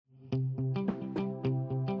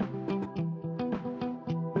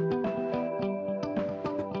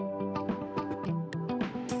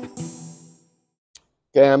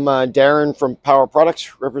Okay, I'm Darren from Power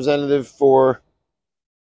Products, representative for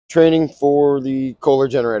training for the Kohler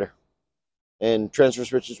generator and transfer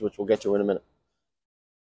switches, which we'll get to in a minute.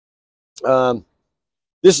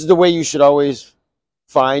 This is the way you should always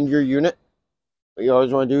find your unit. What you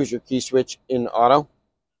always want to do is your key switch in auto.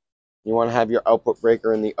 You want to have your output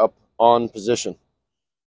breaker in the up on position.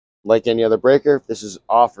 Like any other breaker, if this is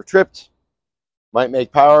off or tripped, might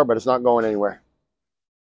make power, but it's not going anywhere.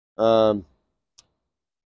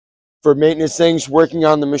 For maintenance things, working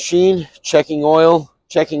on the machine, checking oil,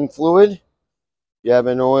 checking fluid. You have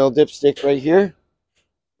an oil dipstick right here.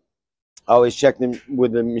 Always check them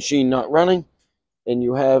with the machine not running. And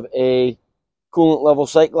you have a coolant level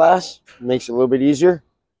sight glass. It makes it a little bit easier.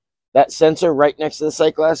 That sensor right next to the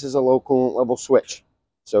sight glass is a low coolant level switch.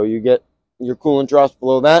 So you get your coolant drops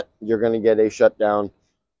below that, you're going to get a shutdown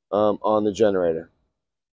on the generator.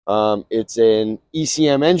 It's an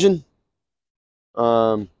ECM engine.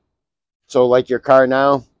 So like your car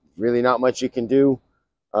now, really not much you can do.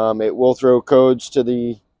 It will throw codes to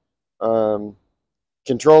the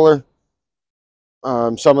controller.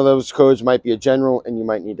 Some of those codes might be a general, and you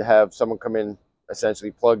might need to have someone come in,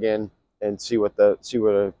 essentially plug in and see what the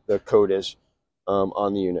code is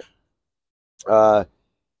on the unit.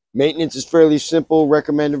 Maintenance is fairly simple,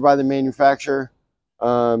 recommended by the manufacturer.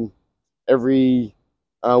 Every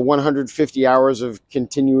 150 hours of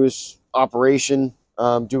continuous operation,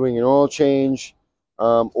 doing an oil change,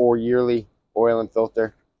 or yearly oil and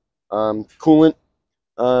filter. Coolant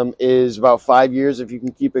is about 5 years if you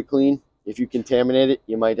can keep it clean. If you contaminate it,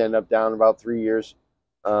 you might end up down about 3 years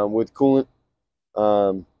with coolant.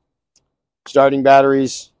 Starting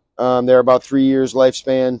batteries, they're about 3 years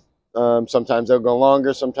lifespan. Sometimes they'll go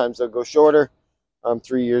longer, sometimes they'll go shorter.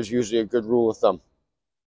 3 years usually a good rule of thumb.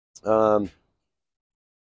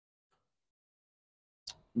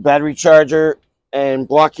 Battery charger and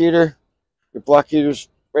block heater. Your block heater's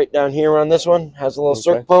right down here on this one. Has a little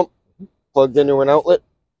circ pump plugged into an outlet.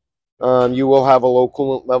 You will have a low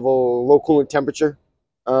coolant temperature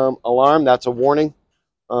alarm. That's a warning.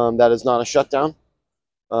 That is not a shutdown.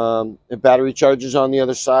 The battery charger's on the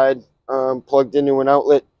other side, plugged into an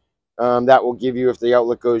outlet. That will give you, if the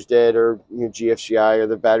outlet goes dead or GFCI or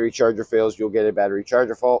the battery charger fails, you'll get a battery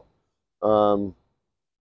charger fault.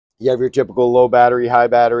 You have your typical low battery, high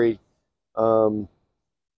battery,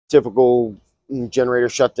 typical generator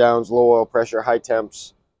shutdowns, low oil pressure, high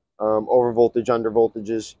temps, over voltage, under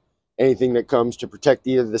voltages, anything that comes to protect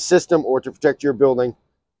either the system or to protect your building.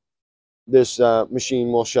 This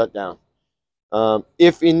machine will shut down.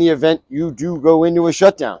 If in the event you do go into a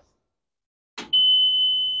shutdown,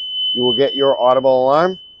 you will get your audible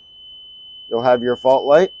alarm. You'll have your fault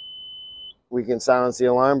light. We can silence the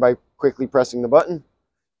alarm by quickly pressing the button.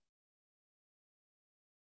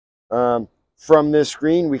 From this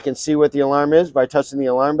screen, we can see what the alarm is by touching the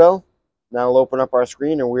alarm bell. Now we'll open up our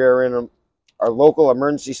screen, and we are in our local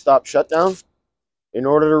emergency stop shutdown. In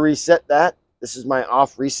order to reset that, this is my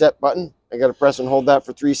off reset button. I got to press and hold that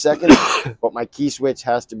for 3 seconds, but my key switch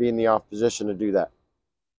has to be in the off position to do that.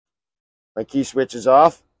 My key switch is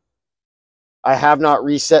off. I have not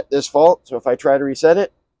reset this fault, so if I try to reset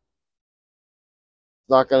it, it's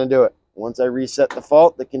not going to do it. Once I reset the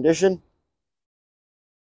fault, the condition,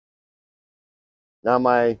 now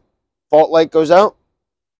my fault light goes out,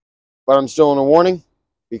 but I'm still in a warning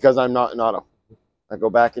because I'm not in auto. I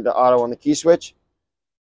go back into auto on the key switch,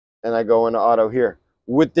 and I go into auto here.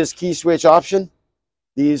 With this key switch option,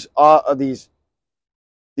 the off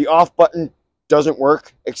button doesn't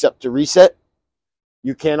work except to reset.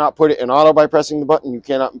 You cannot put it in auto by pressing the button. You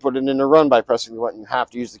cannot put it in a run by pressing the button. You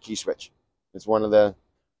have to use the key switch. It's one of the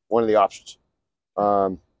options.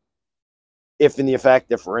 If in the effect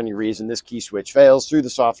that for any reason this key switch fails, through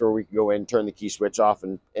the software we can go in, turn the key switch off,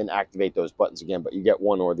 and activate those buttons again, but you get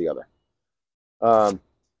one or the other.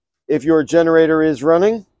 If your generator is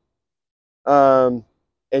running and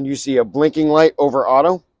you see a blinking light over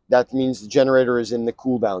auto, that means the generator is in the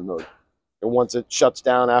cool down mode. And once it shuts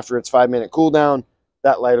down after its 5-minute cooldown,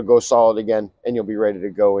 that light will go solid again, and you'll be ready to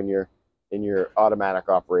go in your automatic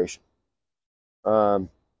operation.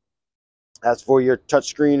 As for your touch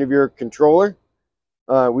screen of your controller,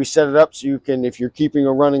 we set it up so you can, if you're keeping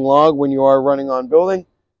a running log when you are running on building,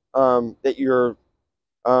 that your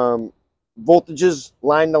voltages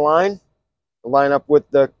line to line up with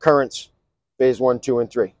the currents, phase 1, 2, and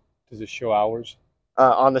 3. Does it show hours?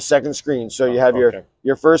 On the second screen. So you have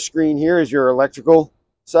your first screen here is your electrical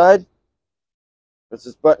side. Press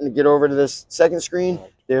this button to get over to this second screen.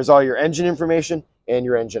 There's all your engine information and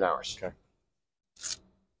your engine hours. Okay.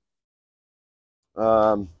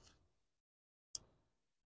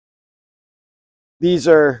 these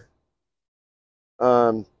are,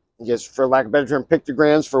 I guess for lack of a better term,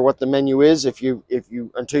 pictograms for what the menu is. If you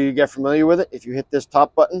until you get familiar with it, if you hit this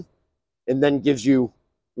top button, it then gives you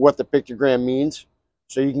what the pictogram means.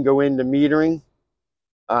 So you can go into metering,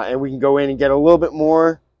 and we can go in and get a little bit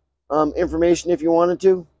more information if you wanted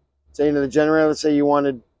to. Say into the generator, let's say you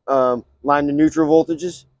wanted line to neutral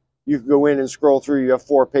voltages, you can go in and scroll through. You have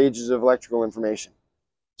 4 pages of electrical information.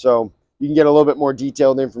 So you can get a little bit more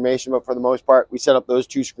detailed information, but for the most part, we set up those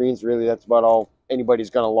 2 screens. Really, that's about all anybody's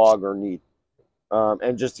going to log or need.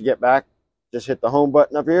 And just to get back, just hit the home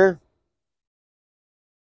button up here.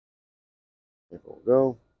 There we'll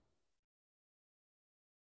go.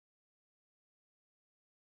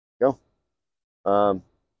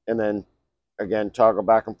 And then again, toggle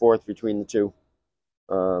back and forth between the two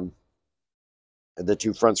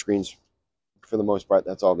front screens. For the most part,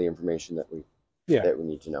 that's all the information that we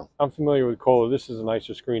need to know. I'm familiar with Kohler. This is a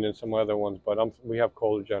nicer screen than some other ones, but we have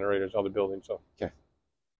Kohler generators, other buildings. So okay,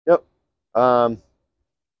 yep. So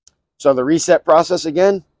the reset process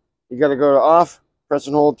again, you got to go to off, press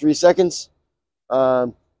and hold 3 seconds.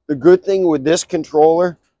 The good thing with this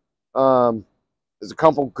controller, there's a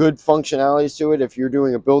couple good functionalities to it. If you're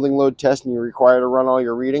doing a building load test and you're required to run all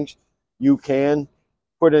your readings, you can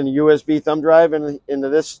put in a USB thumb drive into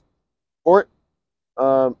this port,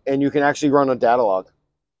 and you can actually run a data log,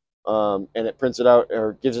 and it prints it out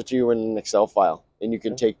or gives it to you in an Excel file, and you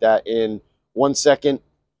can take that in 1 second,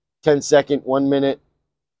 10 second, 1 minute,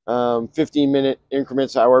 15-minute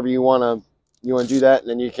increments, however you want to do that, and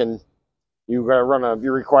then you're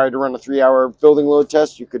required to run a 3-hour building load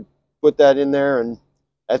test. You could put that in there, and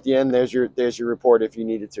at the end there's your report if you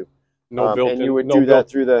needed to. And you would do that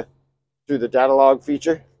through the data log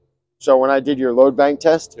feature. So when I did your load bank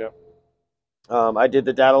test, I did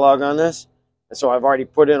the data log on this, and so I've already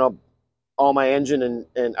put in all my engine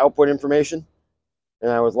and output information,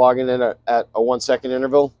 and I was logging in at a 1 second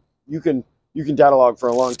interval. You can data log for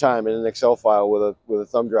a long time in an Excel file with a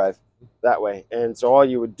thumb drive that way. And so all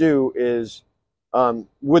you would do is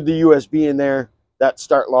with the USB in there, that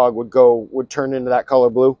start log would turn into that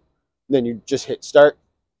color blue. Then you just hit start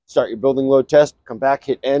your building load test, come back,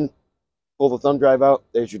 hit end, pull the thumb drive out.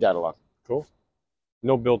 There's your data log. Cool.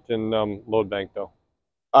 No built-in load bank though.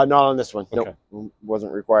 Not on this one. Okay. Nope,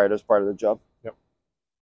 wasn't required as part of the job. Yep.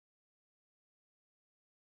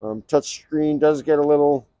 Touch screen does get a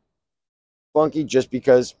little funky just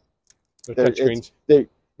because touchscreens.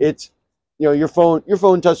 It's your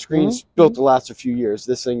phone touch screen's built to last a few years.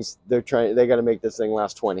 This thing's they got to make this thing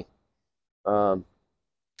last 20. Other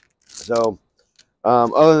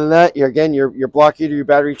than that, your block heater, your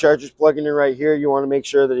battery charger's plugging in right here. You want to make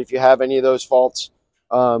sure that if you have any of those faults,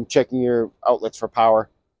 checking your outlets for power,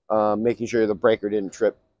 making sure the breaker didn't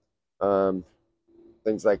trip,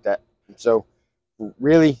 things like that. So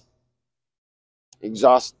really,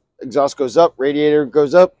 exhaust goes up, radiator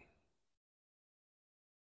goes up.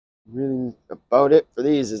 Really about it for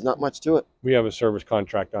these. Is not much to it. We have a service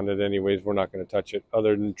contract on it anyways. We're not going to touch it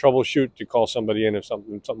other than troubleshoot to call somebody in if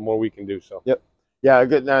something more we can do. So yep. Yeah,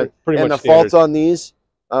 good. Now, pretty and much the faults on these,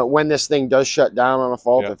 when this thing does shut down on a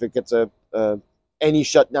fault, if it gets any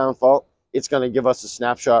shutdown fault, it's going to give us a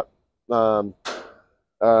snapshot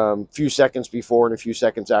few seconds before and a few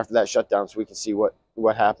seconds after that shutdown, so we can see what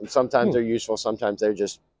happened. Sometimes they're useful, sometimes they're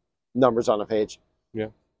just numbers on a page. Yeah.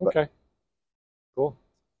 Okay. Cool.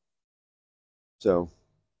 So,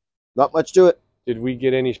 not much to it. Did we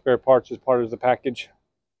get any spare parts as part of the package?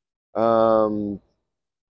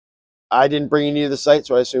 I didn't bring any to the site,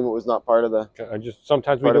 so I assume it was not part of the. Okay.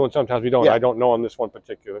 Sometimes we do and sometimes we don't. Yeah. I don't know on this one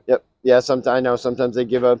particular. Yep. Yeah. Sometimes they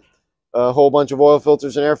give a whole bunch of oil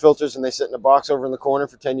filters and air filters, and they sit in a box over in the corner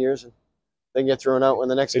for 10 years, and they get thrown out when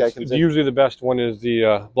the next guy comes in. Usually the best one is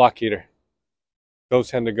the block heater. Those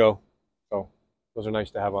tend to go. So those are nice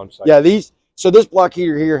to have on site. Yeah. So this block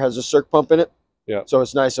heater here has a circ pump in it. Yeah. So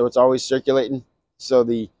it's nice. So it's always circulating. So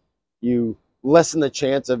you lessen the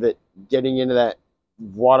chance of it getting into that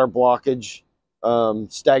water blockage,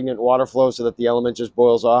 stagnant water flow, so that the element just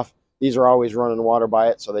boils off. These are always running water by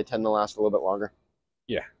it, so they tend to last a little bit longer.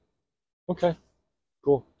 Yeah. Okay.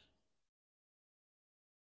 Cool.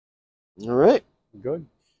 All right. Good.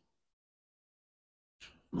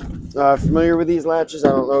 Familiar with these latches? I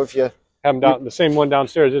don't know if you have them down. The same one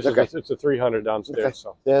downstairs. It's a 300 downstairs. Okay.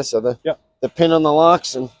 So yeah. So the pin on the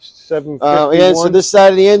locks and 751. Again, so this side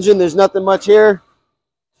of the engine, there's nothing much here.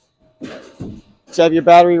 Just have your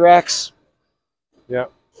battery racks. Yeah.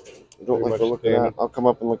 I don't like to look at that. I'll come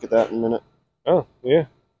up and look at that in a minute. Oh, yeah.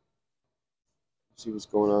 See what's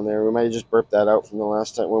going on there. We might have just burped that out from the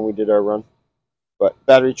last time when we did our run. But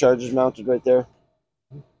battery charger's mounted right there.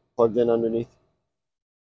 Plugged in underneath.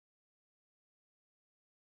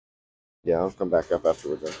 Yeah, I'll come back up after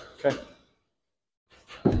we're done. Okay.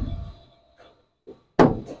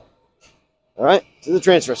 All right, to the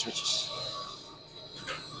transfer switches.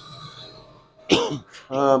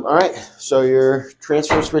 All right, so your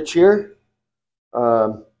transfer switch here,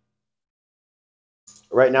 right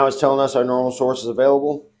now it's telling us our normal source is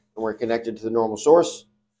available, and we're connected to the normal source.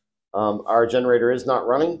 Our generator is not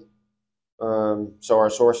running, so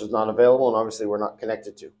our source is not available, and obviously we're not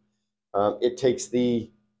connected to. It takes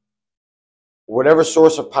whatever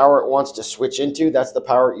source of power it wants to switch into, that's the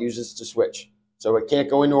power it uses to switch. So it can't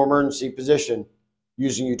go into emergency position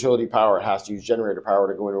using utility power. It has to use generator power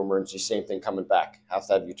to go into emergency. Same thing coming back. Has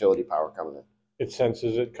to have utility power coming in. It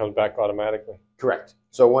senses it, comes back automatically. Correct.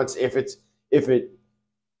 So once if it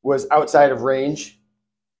was outside of range,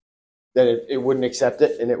 then it wouldn't accept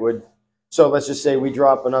it, and it would. So let's just say we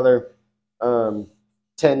drop another 10,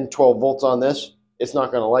 12 volts on this. It's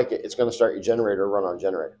not going to like it. It's going to start your generator, run on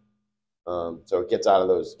generator. So it gets out of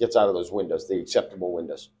those windows, the acceptable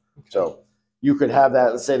windows. Okay. So you could have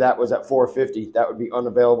that. Let's say that was at 450. That would be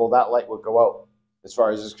unavailable. That light would go out as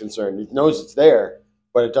far as it's concerned. It knows it's there,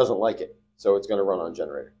 but it doesn't like it. So it's going to run on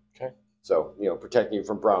generator. Okay. So, protecting you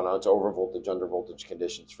from brownouts, over voltage, under voltage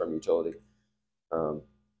conditions from utility.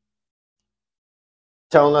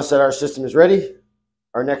 Telling us that our system is ready.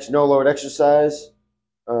 Our next no load exercise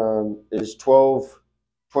is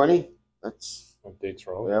 12:20. That's updates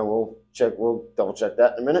wrong. Yeah, we'll double check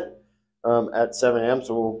that in a minute. At 7 a.m.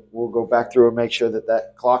 So we'll go back through and make sure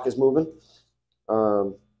that clock is moving.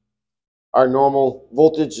 Our normal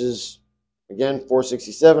voltage is again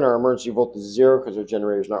 467. Our emergency voltage is 0 because our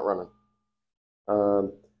generator is not running. A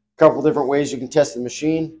couple different ways you can test the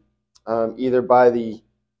machine, either by the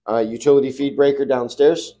utility feed breaker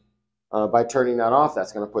downstairs. By turning that off,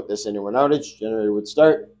 that's going to put this into an outage. Generator would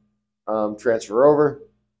start, transfer over.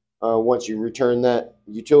 Once you return that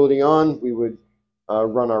utility on, we would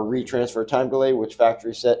run our retransfer time delay, which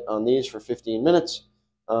factory set on these for 15 minutes,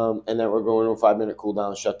 and then we're going to a 5-minute cool down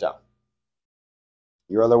and shutdown.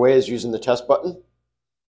 Your other way is using the test button.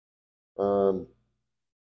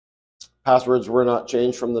 Passwords were not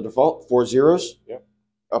changed from the default, 4 zeros. Yep.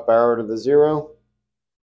 Up arrow to the 0.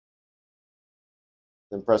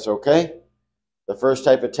 Then press OK. The first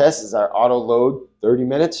type of test is our auto load, 30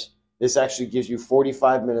 minutes. This actually gives you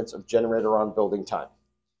 45 minutes of generator on building time.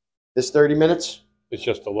 This 30 minutes. It's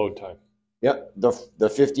just the load time. Yep. The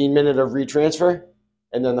 15-minute of retransfer,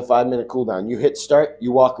 and then the 5-minute cool down. You hit start,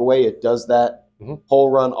 you walk away, it does that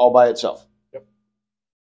whole run all by itself. Yep.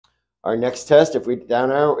 Our next test, if we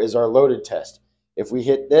down arrow, is our loaded test. If we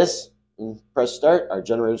hit this and press start, our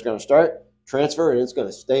generator is going to start, transfer, and it's going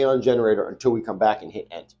to stay on generator until we come back and hit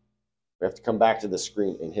end. We have to come back to the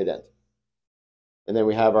screen and hit end. And then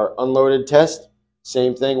we have our unloaded test.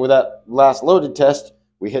 Same thing with that last loaded test.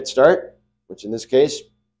 We hit start, which in this case,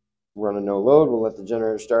 we're on a no load. We'll let the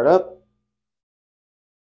generator start up.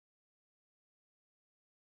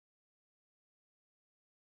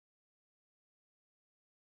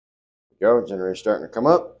 There we go, generator starting to come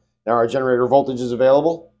up. Now our generator voltage is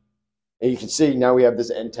available. And you can see now we have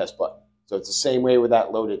this end test button. So it's the same way with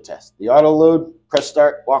that loaded test. The auto load, press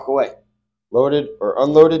start, walk away. Loaded or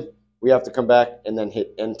unloaded, we have to come back and then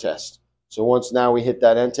hit end test. So once now we hit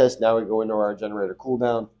that end test, now we go into our generator cool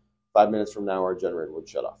down. 5 minutes from now, our generator would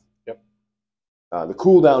shut off. Yep. The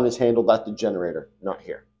cool down is handled at the generator, not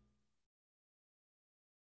here.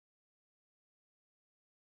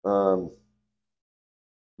 But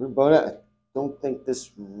I don't think this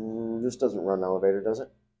doesn't run elevator, does it?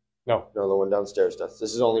 No. No, the one downstairs does.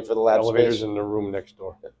 This is only for the lab Elevator's space. in the room next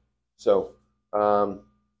door. Yeah. So,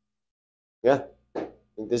 yeah, I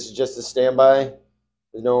think this is just a standby.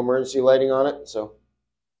 There's no emergency lighting on it, so.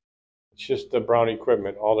 It's just the Brown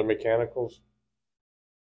equipment, all the mechanicals.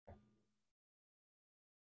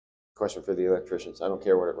 Question for the electricians. I don't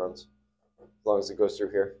care what it runs. As long as it goes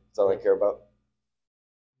through here. That's all I care about.